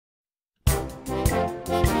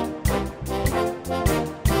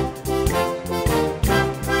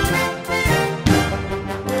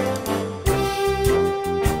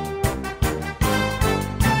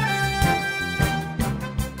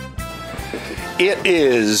It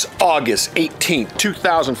is August 18th,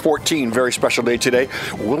 2014, very special day today.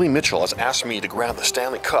 Willie Mitchell has asked me to grab the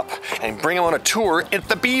Stanley Cup and bring him on a tour at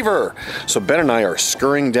the Beaver. So Ben and I are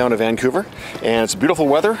scurrying down to Vancouver, and it's beautiful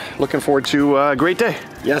weather. Looking forward to a great day.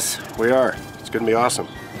 Yes, we are. It's going to be awesome.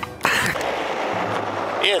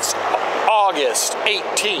 It's August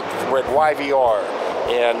 18th. We're at YVR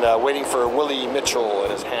and waiting for Willie Mitchell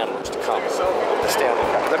and his handlers to come. The Stanley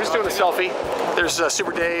Cup. I'm just doing a selfie. There's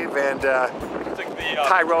Super Dave and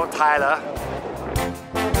Tyrone Tyler.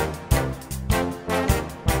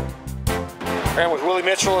 And with Willie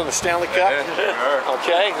Mitchell and the Stanley Cup.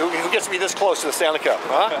 Okay, who gets to be this close to the Stanley Cup,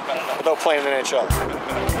 huh? Without playing in the NHL.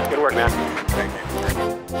 Good work, man. Thank you.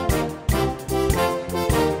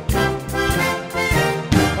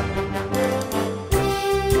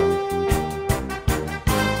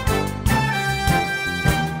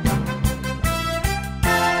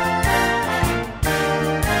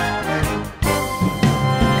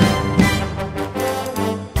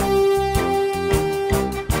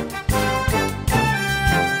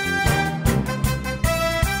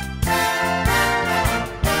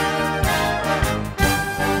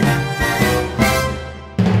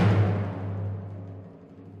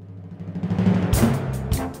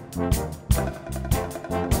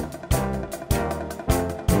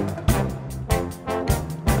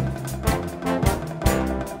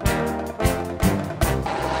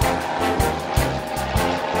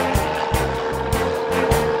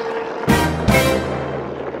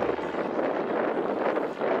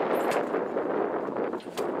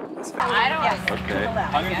 Okay,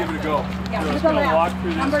 I'm gonna give it a go. Yeah, just gonna walk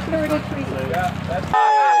through this. Number 33. Yeah,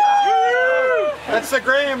 that's the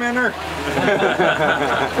Graham in her.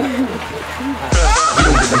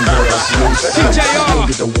 You don't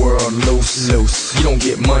get the world loose. You don't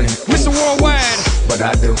get money, Mr. Worldwide. But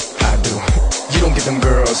I do. You don't get them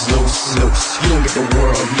girls loose. You don't get the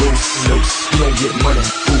world loose. You don't get money,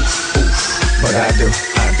 but I do.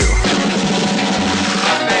 I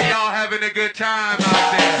bet y'all having a good time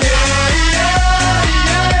out there.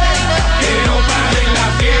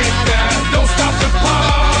 Don't stop the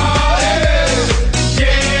party.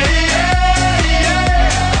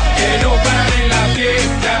 Nobody la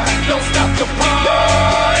fiesta. Don't stop the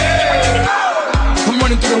party. I'm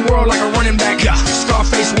running through the world like a running back.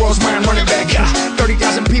 Scarface, world's mine, running back.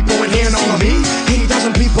 30,000 people in here and all of me.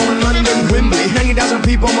 80,000 people in London, Wembley. 90,000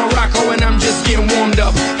 people in Morocco, and I'm just getting warmed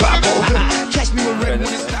up. Catch me with red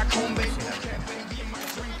when it's Stockholm, baby.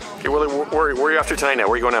 Okay, Willie, where are you off to tonight now?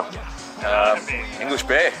 Where are you going now? English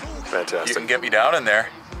Bay. Fantastic. You can get me down in there.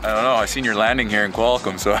 I don't know. I seen your landing here in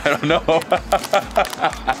Qualicum, so I don't know.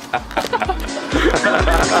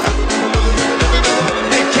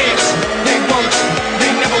 They can't, they won't,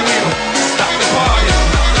 they never will stop the party.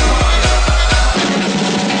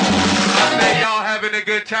 I bet y'all having a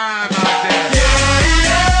good time out there.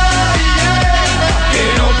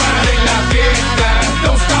 Nobody la fiesta.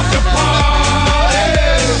 Don't stop the party.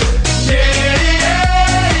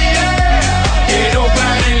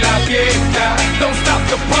 Don't stop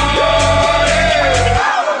the party.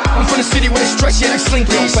 I'm from the city where they stretch, yeah, like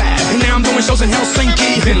slinkies. And now I'm doing shows in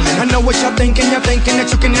Helsinki. I know what y'all thinking that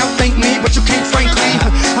you can outthink me, but you can't, frankly.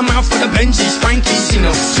 I'm out for the Benjis, Frankies, you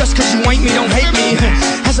know. Just cause you ain't me, don't hate me.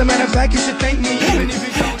 As a matter of fact, you should thank me.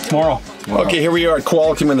 Tomorrow. Okay, here we are at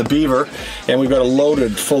Qualicum in the Beaver, and we've got a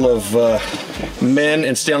loaded full of men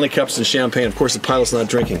and Stanley Cups and champagne. Of course, the pilot's not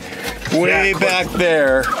drinking. Way back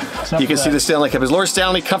there, you can see the Stanley Cup. Is Lord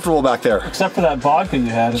Stanley comfortable back there? Except for that vodka you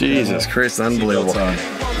had. Jesus Christ, unbelievable.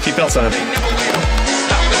 Seatbelts on.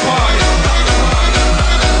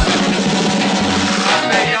 I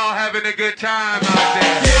bet y'all having a good time out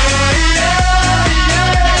there.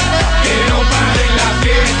 Nobody la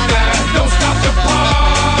fiesta. Don't stop the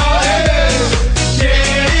party.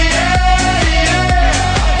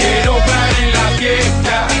 Nobody la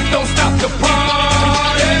fiesta. Don't stop the party.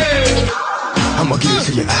 I'ma give it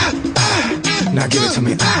to you, now give it to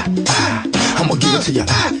me, I'ma give it to you,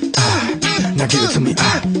 now give it to me,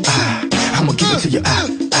 I'ma give it to you,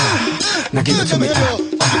 now give it to me,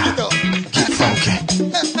 get funky,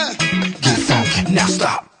 now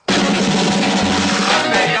stop. I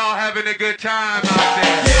bet y'all having a good time.